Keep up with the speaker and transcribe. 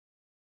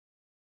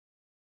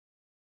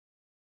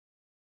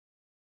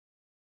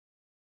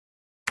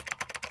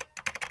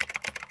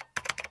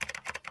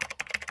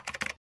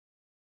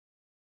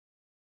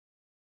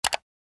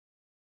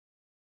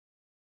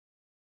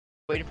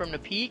waiting for him to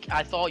peek.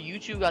 I thought you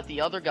two got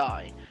the other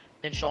guy.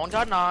 Then Sean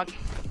got knocked.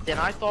 Then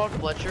I thought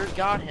Fletcher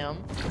got him.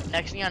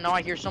 Next thing I know,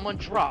 I hear someone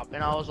drop,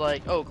 and I was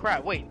like, "Oh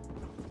crap! Wait,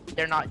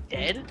 they're not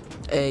dead."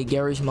 Hey,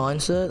 Gary's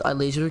mindset. I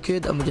lasered a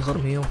kid. I'm gonna just let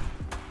him heal.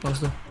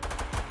 Honestly.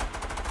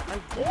 I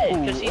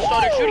did, because he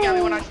started shooting at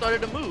me when I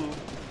started to move.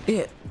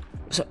 Yeah.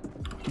 So,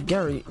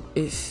 Gary,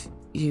 if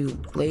you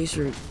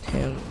lasered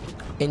him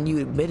and you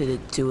admitted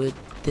it to it,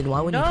 then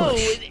why wouldn't you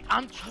push?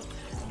 No,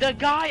 the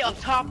guy up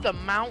top the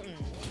mountain.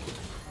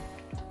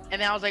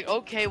 And then I was like,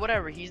 okay,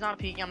 whatever. He's not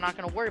peeking. I'm not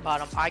gonna worry about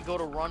him. I go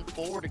to run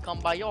forward to come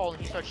by y'all, and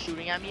he starts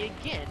shooting at me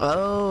again.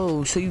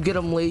 Oh, so you get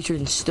him lasered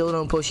and still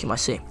don't push him? I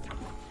see.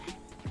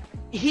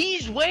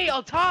 He's way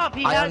up top.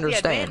 He has the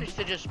advantage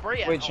to just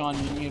spray at him. Wait, Sean,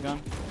 you need a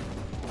gun?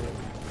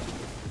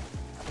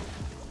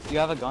 You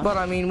have a gun? But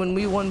I mean, when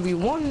we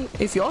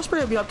 1v1, if y'all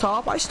spray at me up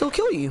top, I still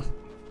kill you.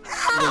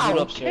 How?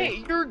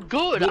 Okay, you're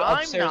good. Loot I'm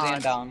upstairs not.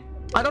 and down.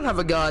 I don't have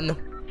a gun.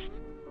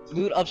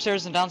 Loot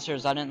upstairs and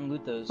downstairs. I didn't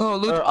loot those. Oh,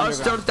 loot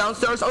upstairs,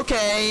 downstairs.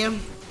 Okay.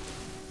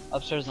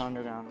 Upstairs and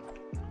underground.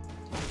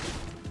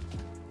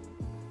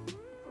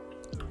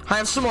 I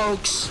have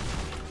smokes.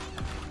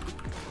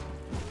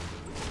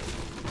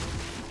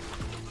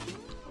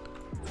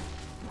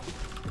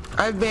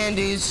 I have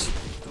bandies.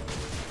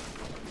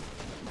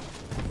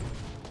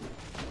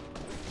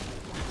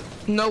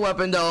 No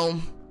weapon though.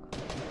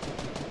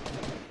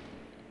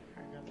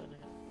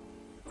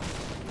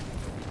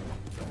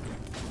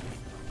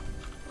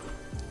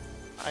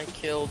 I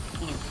killed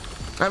Luke.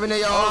 I have an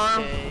AR.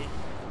 Okay.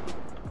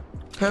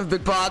 I have a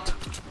big pot.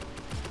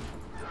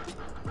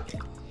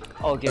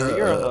 Oh, Gary,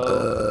 you're a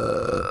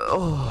hoe.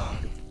 Oh.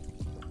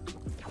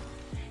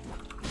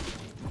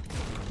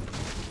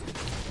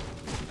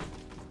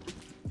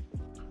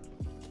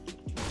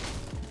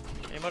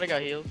 Anybody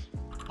got heals?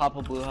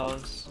 Papa Blue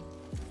House.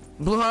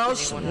 Blue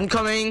house, I'm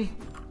coming.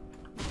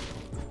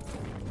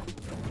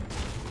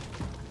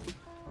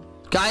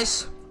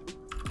 Guys.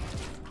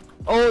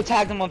 Oh,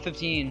 tag them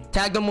 115.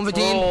 Tag them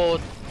 115. Oh,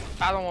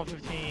 I don't want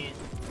 15.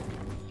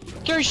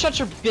 Gary, shut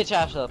your bitch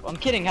ass up. I'm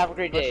kidding. Have a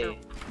great day.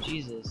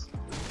 Jesus.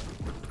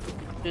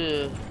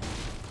 Yeah.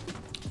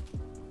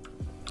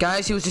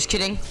 Guys, he was just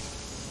kidding.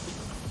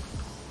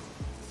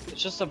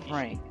 It's just a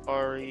prank.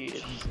 Sorry,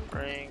 it's a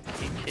prank,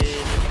 you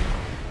kid.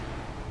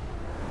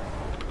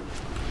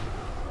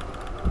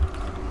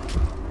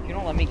 If you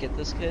don't let me get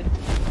this kid.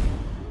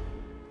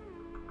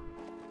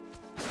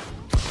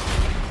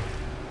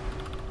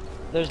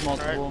 There's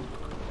multiple.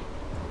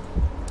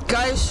 Right.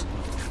 Guys,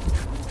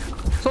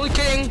 totally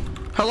kidding.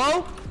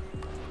 Hello?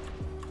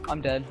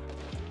 I'm dead.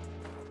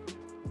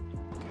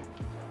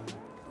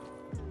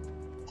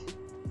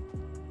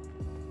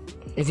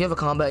 If you have a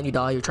combat and you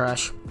die, you're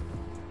trash.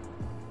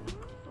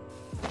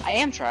 I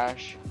am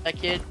trash. That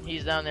kid,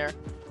 he's down there.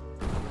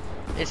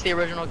 It's the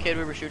original kid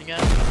we were shooting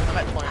at. I'm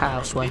at 20.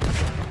 House way.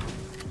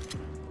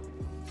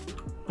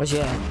 Where's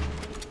he at?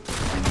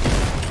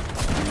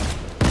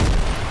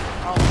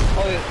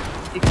 Oh,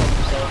 he killed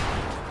himself.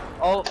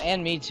 Oh,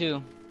 and me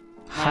too.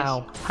 Nice.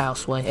 How? How,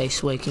 Sway? Hey,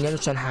 Sway, can you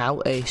understand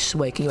how? Hey,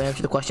 Sway, can you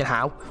answer the question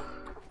how?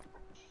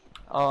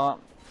 I'm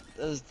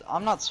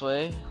not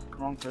Sway.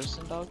 Wrong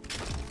person, dog.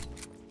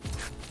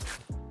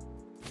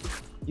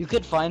 You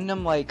could find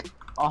him like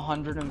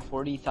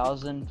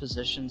 140,000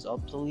 positions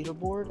up the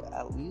leaderboard,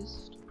 at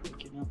least.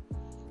 Like, you know.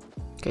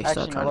 Okay,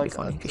 stop trying to be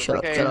funny. Okay, shut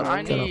up, Okay, shut up,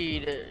 I shut up.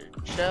 need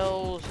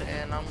shells,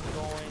 and I'm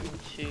going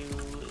to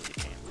the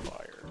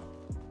campfire.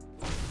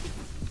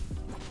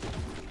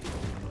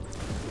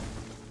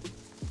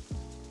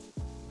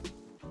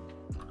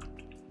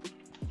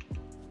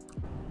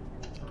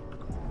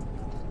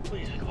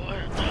 Please be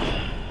quiet.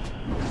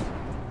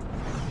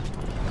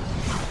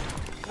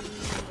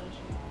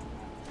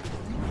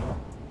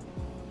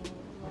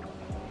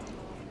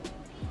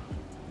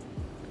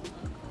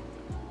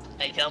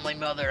 I tell my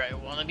mother I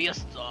want to be a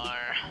star.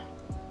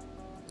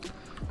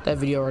 That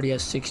video already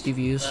has 60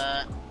 views.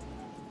 Nice.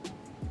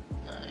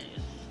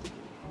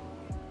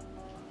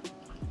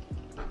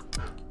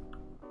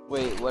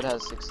 Wait, what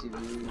has 60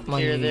 views? My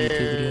Here, new YouTube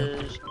video.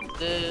 there's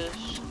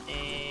this,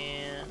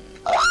 and...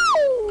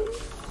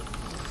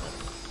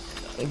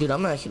 Dude,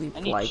 I'm actually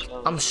like,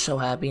 I'm so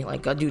happy.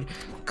 Like, dude,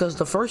 because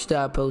the first day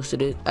I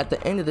posted it, at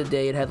the end of the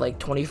day, it had like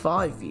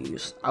 25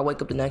 views. I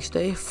wake up the next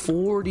day, 8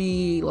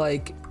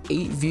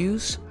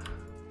 views.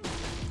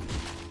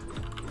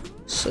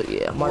 So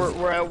yeah,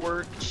 we're at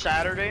work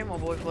Saturday. My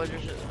boy Fletcher,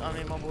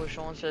 my boy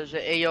Sean says,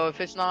 "Hey yo,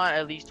 if it's not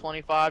at least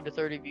 25 to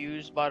 30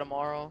 views by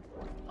tomorrow,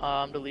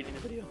 I'm deleting the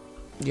video."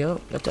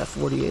 Yep, that's at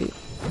 48.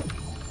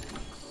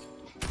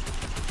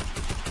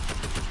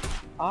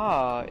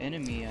 Ah,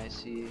 enemy, I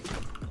see.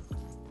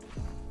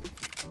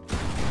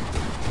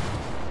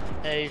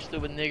 Hey, you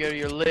stupid nigga,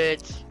 you're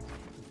lit.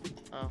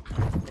 Oh,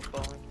 they're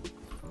falling.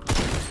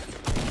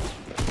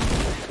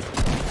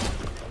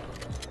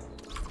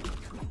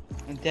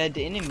 A dead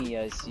enemy,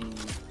 I see.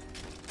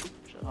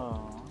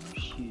 Oh,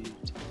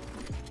 shoot.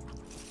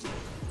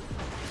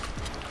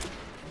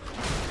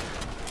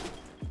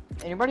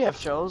 Anybody have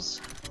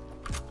shells?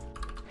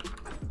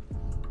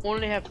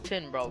 Only have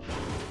 10, bro.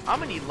 I'm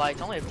gonna need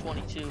lights. I only have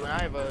 22, and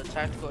I have a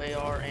tactical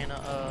AR and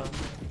a.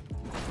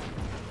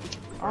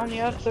 I only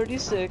have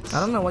 36. I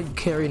don't know why you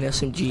carry an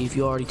SMG if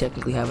you already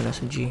technically have an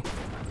SMG.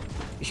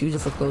 Just use it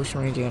for close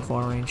range and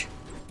far range.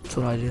 That's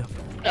what I do.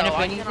 And No, if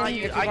I anything, cannot if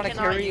use. you're I gonna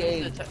cannot carry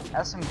use a the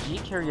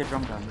SMG, carry a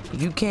drum gun.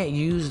 You can't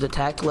use the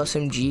tactical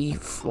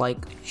SMG like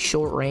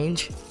short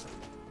range.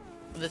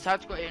 The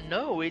tactical.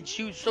 No, it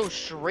shoots so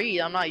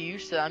straight. I'm not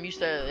used to. I'm used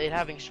to it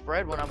having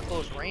spread when I'm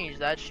close range.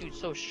 That shoots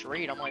so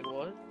straight. I'm like,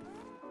 what?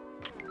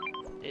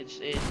 It's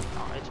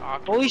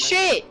awkward. Holy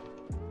shit!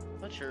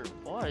 What's your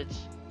what?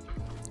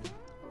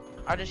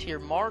 I just hear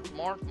mark. A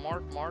mark.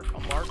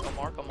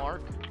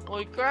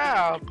 Holy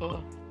crap!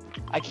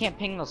 I can't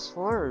ping the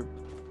slurp.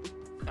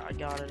 I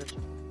got it.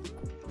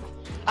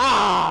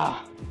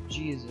 Ah!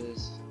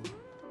 Jesus.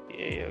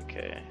 Yeah,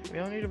 okay. We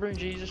don't need to bring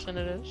Jesus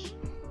into this.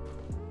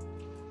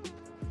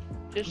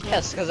 Just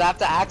Yes, because I have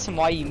to ask him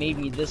why he made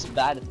me this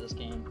bad at this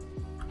game.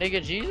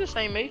 nigga, Jesus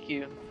ain't make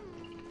you.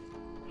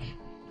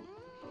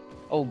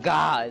 Oh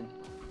God.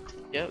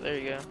 Yep, there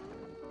you go.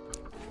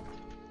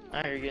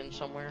 Now you're getting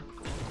somewhere.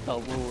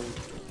 Oh Lord.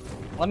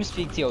 Let me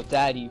speak to your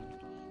daddy.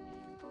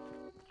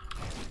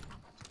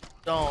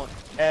 Don't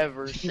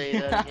ever say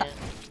that again.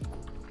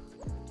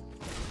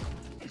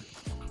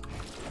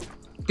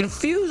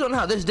 Confused on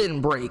how this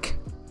didn't break.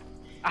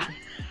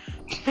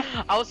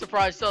 I was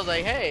surprised. So I was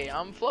like, "Hey,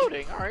 I'm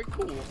floating. All right,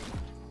 cool."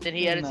 Then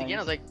he edits again.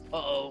 I was like,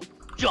 "Uh-oh,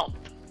 jump!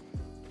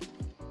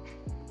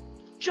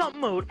 Jump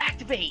mode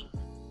activate!"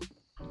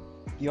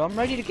 Yo, I'm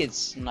ready to get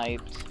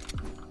sniped.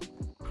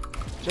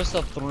 Just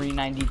a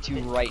 392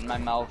 right in my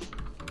mouth.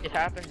 It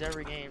happens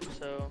every game,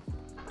 so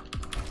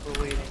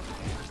we're waiting.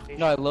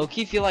 No, I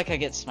low-key feel like I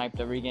get sniped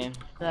every game.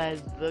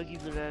 Guys,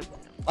 boogie for that.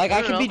 Like,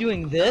 I could be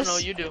doing this. No,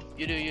 you do.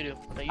 You do. No,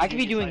 I could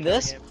be doing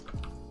this.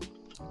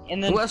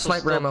 And then Who has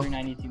sniper ammo?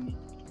 392 me.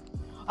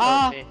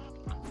 Ah!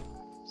 Ah!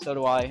 So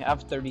do I. I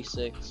have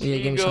 36. Yeah,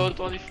 give me some.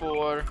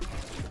 24.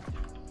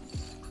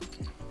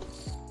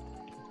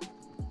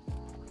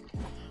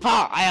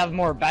 Ha! I have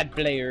more bad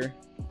player.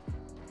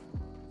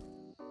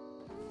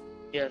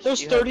 Yes.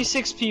 There's you have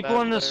 36 people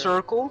bad in the player.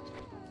 circle.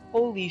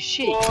 Holy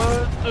shit.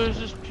 What? There's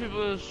just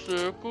people in a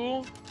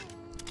circle?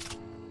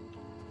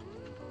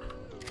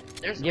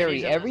 There's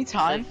Gary, minis in every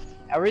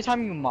this-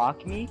 time you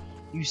mock me,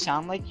 you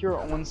sound like you're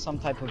on some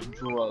type of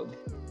drug.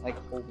 Like,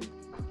 holy.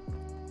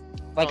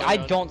 Like, Oh, I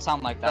no. don't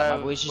sound like that.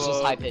 My voice is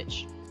just high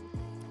pitched.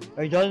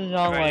 It doesn't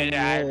sound like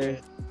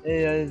this.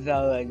 It doesn't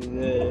sound like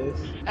this.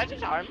 That's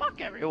just how I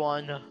mock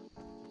everyone.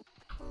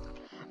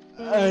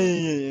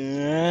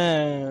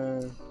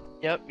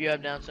 Yep, you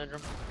have Down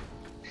syndrome.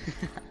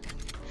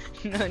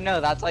 No,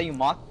 that's how you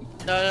mock me.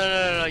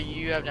 No,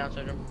 you have Down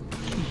syndrome.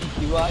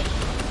 Do I?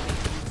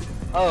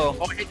 Oh.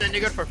 Oh, I hit that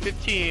nigga for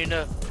 15.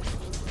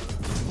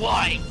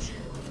 White!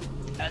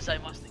 As I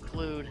must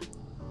include.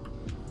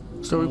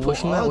 So are we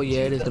pushing that? What? Well,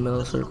 yeah, it Dude, is the middle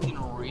of the that's circle.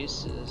 fucking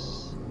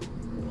racist.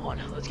 Come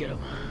on, let's get him.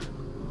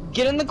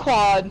 Get in the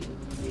quad.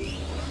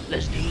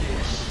 Let's do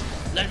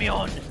this. Let me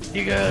on,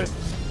 nigga.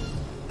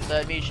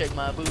 Let me shake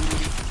my booty.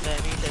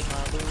 Let me shake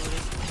my booty.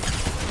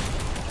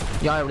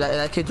 Yeah,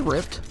 that kid's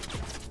ripped.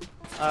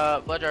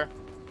 Ledger.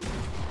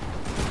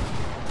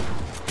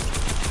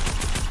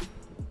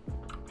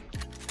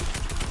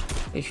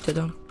 Hey, shoot that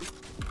down.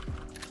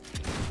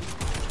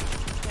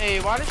 Hey,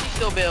 why does he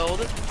still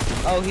build?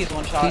 Oh, he's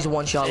one shot. He's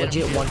one shot, Hit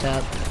him. legit one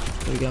tap.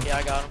 There we go. Yeah,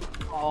 I got him.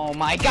 Oh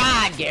my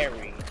God,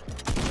 Gary.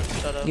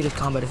 Shut up. Get his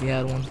combat if you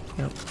had one.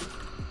 Yep.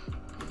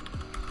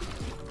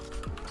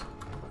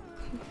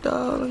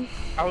 Darling.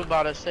 I was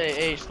about to say,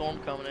 hey, storm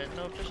coming in.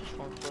 No, just a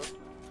storm flip.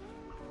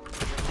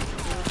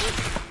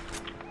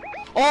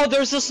 Oh,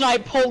 there's a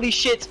snipe. Holy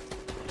shit.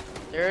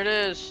 There it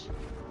is.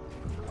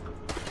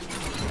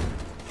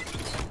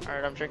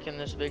 Alright, I'm drinking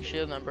this big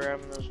shield and I'm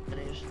grabbing those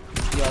minis.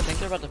 Yo, I think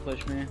they're about to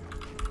push me.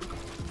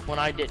 When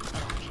I did.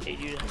 Okay,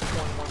 dude,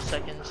 21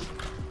 seconds.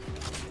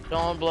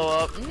 Don't blow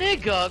up.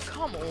 Nigga,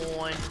 come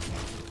on.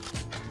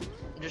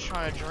 I'm just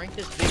trying to drink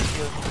this big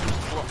shield.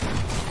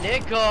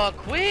 Nigga,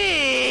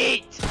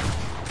 quit!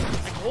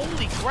 Like,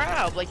 holy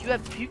crap. Like, you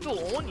have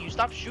people on you.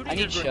 Stop shooting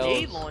your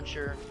grenade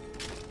launcher.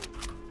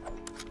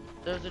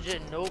 There's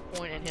legit no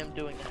point in him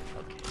doing that.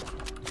 Okay.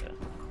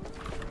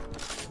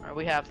 Alright,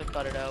 we have to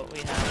cut it out. We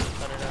have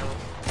to cut it out.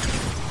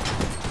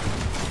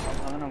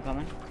 I'm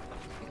coming.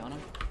 I got him.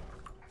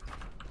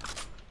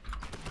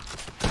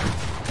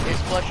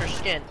 It's Fletcher's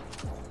skin.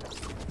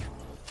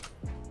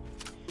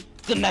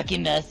 The Mackie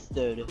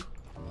Mustard.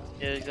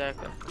 Yeah,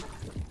 exactly.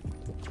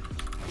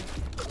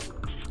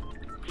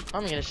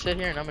 I'm gonna sit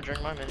here and I'm gonna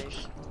drink my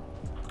minis.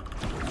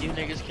 You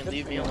niggas can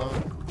leave me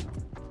alone.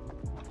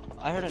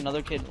 I heard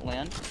another kid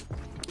land.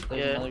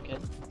 There's Yeah. another kid.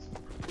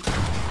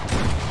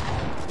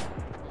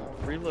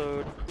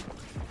 Reload.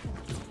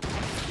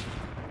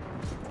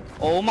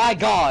 Oh my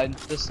God,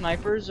 the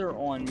snipers are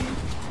on me.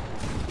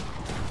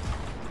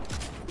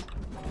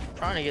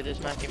 Trying to get this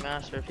Mackie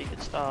Master if he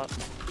could stop.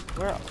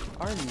 Where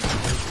are you?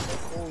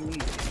 Holy.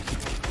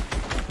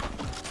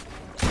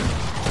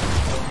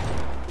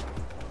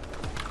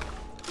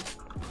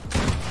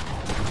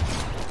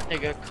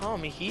 Nigga,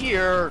 come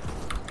here.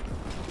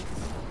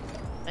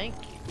 Thank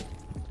you.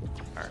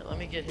 Alright, let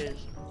me get his.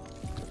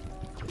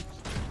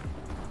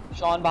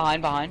 Sean,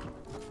 behind.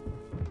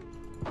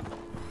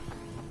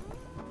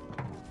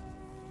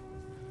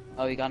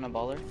 Oh, you got no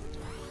baller?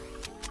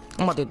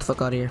 I'm about to get the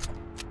fuck out of here.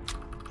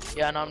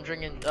 Yeah, no, I'm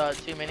drinking 2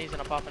 minis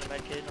and I'm popping a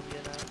med kit. I'm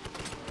getting that.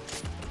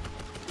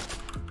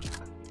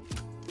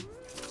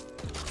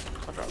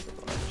 I'll drop the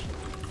glass.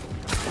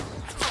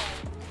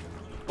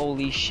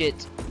 Holy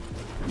shit.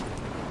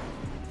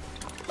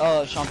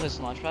 Oh, Sean plays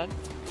the launch pad?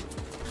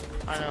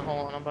 I know,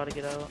 hold on, I'm about to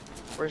get out.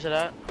 Where's it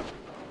at?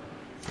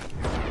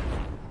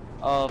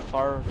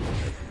 Far.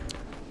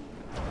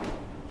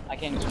 I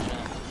can't use it.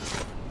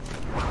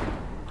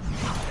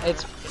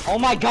 It's. Oh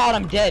my god,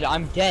 I'm dead.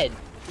 I'm dead.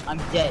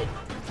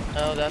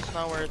 No, that's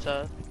not where it's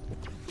at.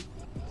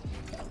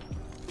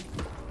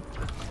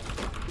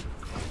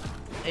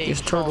 Hey,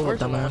 Just turtle, where's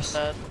the dumbass. launch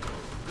pad?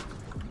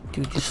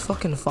 Dude, just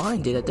fucking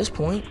find it at this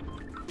point.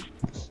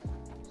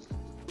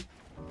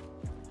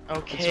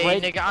 Okay,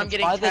 right, nigga, I'm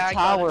getting by tagged the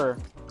tower.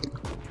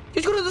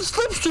 Just go to the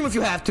slipstream if you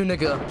have to,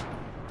 nigga.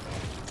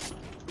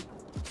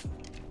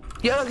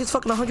 Yeah, like it's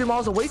fucking 100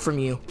 miles away from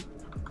you.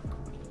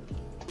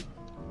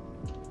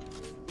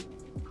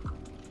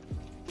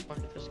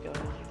 This guy.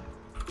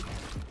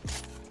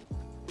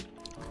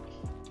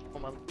 Oh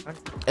my god.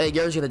 Hey,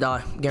 Gary's gonna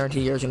die.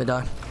 Guarantee Gary's gonna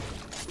die.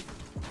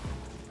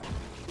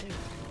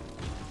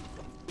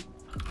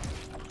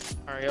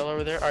 Alright, y'all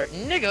over there? Alright,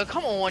 nigga,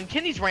 come on.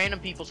 Can these random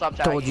people stop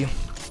tagging? Told you.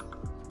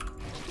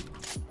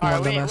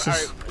 Alright, wait, dumbasses.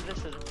 alright, this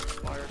isn't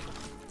required.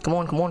 Come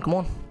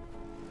on.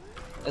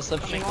 Is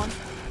slipstream on?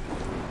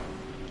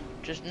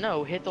 Just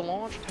no, hit the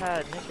launch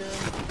pad, nigga.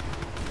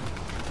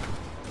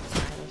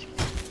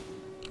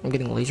 I'm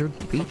getting lasered.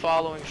 I'm Beat.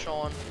 following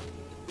Sean.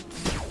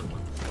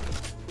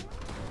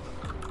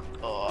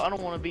 Oh, I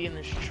don't want to be in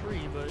this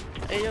tree, but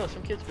hey, yo,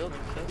 some kids building.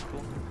 So that's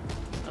cool.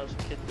 Oh, some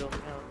kids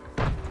building out.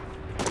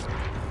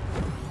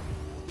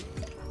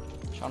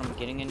 Sean, I'm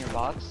getting in your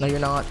box. No, you're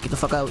not. Get the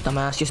fuck out,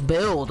 dumbass. Just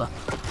build.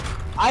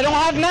 I don't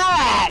have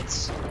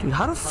mats! Dude,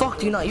 how the fuck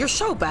do you not? You're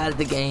so bad at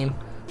the game.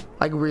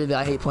 Like, really,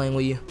 I hate playing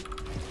with you.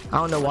 I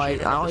don't know why. I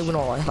don't even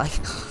know why. Like,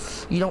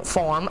 you don't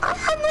farm. I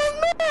have no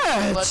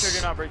mats. Fletcher,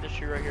 do not break this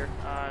tree right here.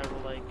 I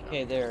will, like.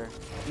 Okay, there.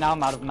 Now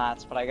I'm out of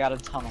mats, but I got a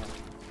tunnel.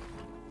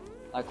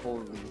 Like,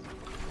 holy.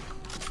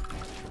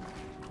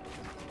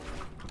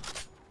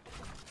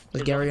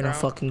 Is Gary in a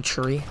fucking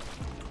tree?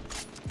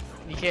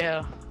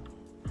 Yeah.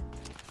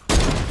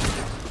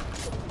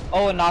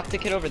 Oh, and knock the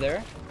kid over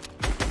there.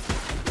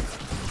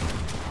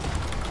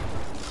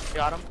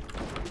 Got him.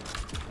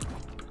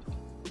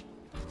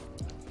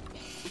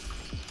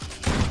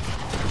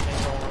 Okay,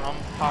 hold on, I'm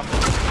popping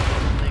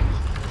things.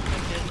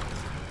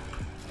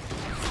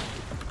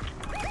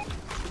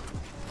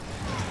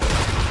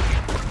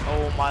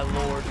 Oh my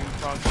lord, dude,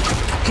 Proxy.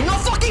 Can you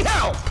fucking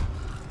help?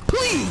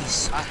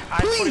 Please! I'm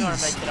putting on a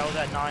med kit, I was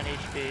at 9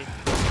 HP.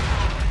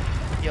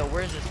 Yo,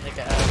 where's this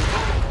nigga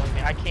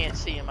at? I can't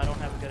see him, I don't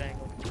have a good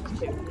angle.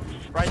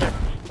 Right there,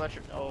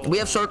 Fletcher. Oh. We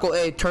have circle.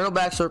 Hey, turtle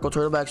back circle.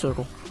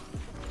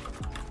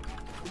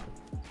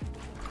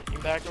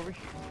 Back over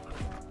here.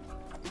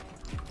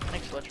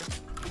 Thanks, Fletcher.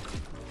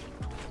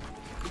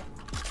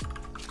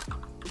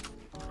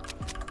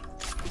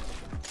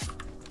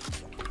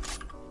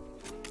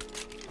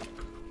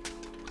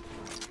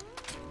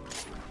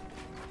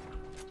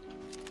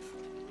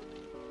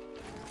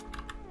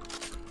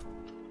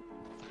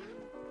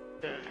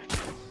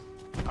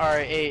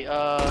 Alright, hey,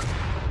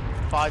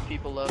 5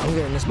 people left. I'm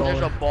getting this baller.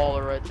 There's a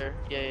baller right there.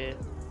 Yeah.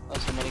 Oh,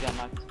 somebody got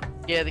knocked.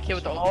 Yeah, the kid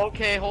with the.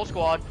 Okay, whole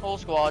squad.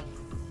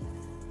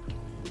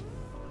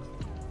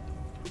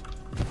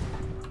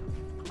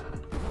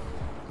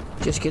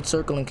 Just get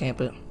circle and camp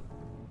it.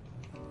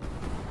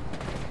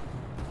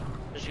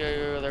 Just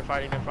go. They're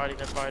fighting.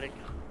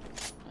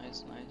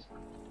 Nice.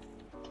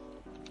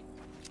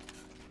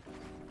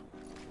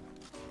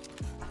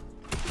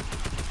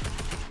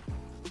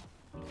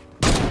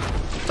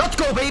 Let's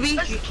go, baby!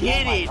 Let's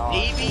get it,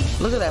 baby.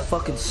 Look at that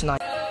fucking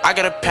snipe. I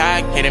got a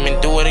pack, hit him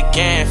and do it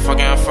again.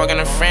 I'm fucking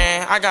a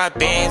friend. I got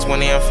bands when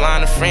I'm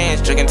flying to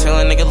friends. Drinking till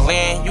a nigga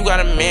land. You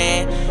got a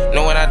man.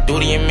 Know what I do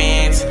to your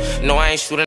mans. No, I ain't shooting.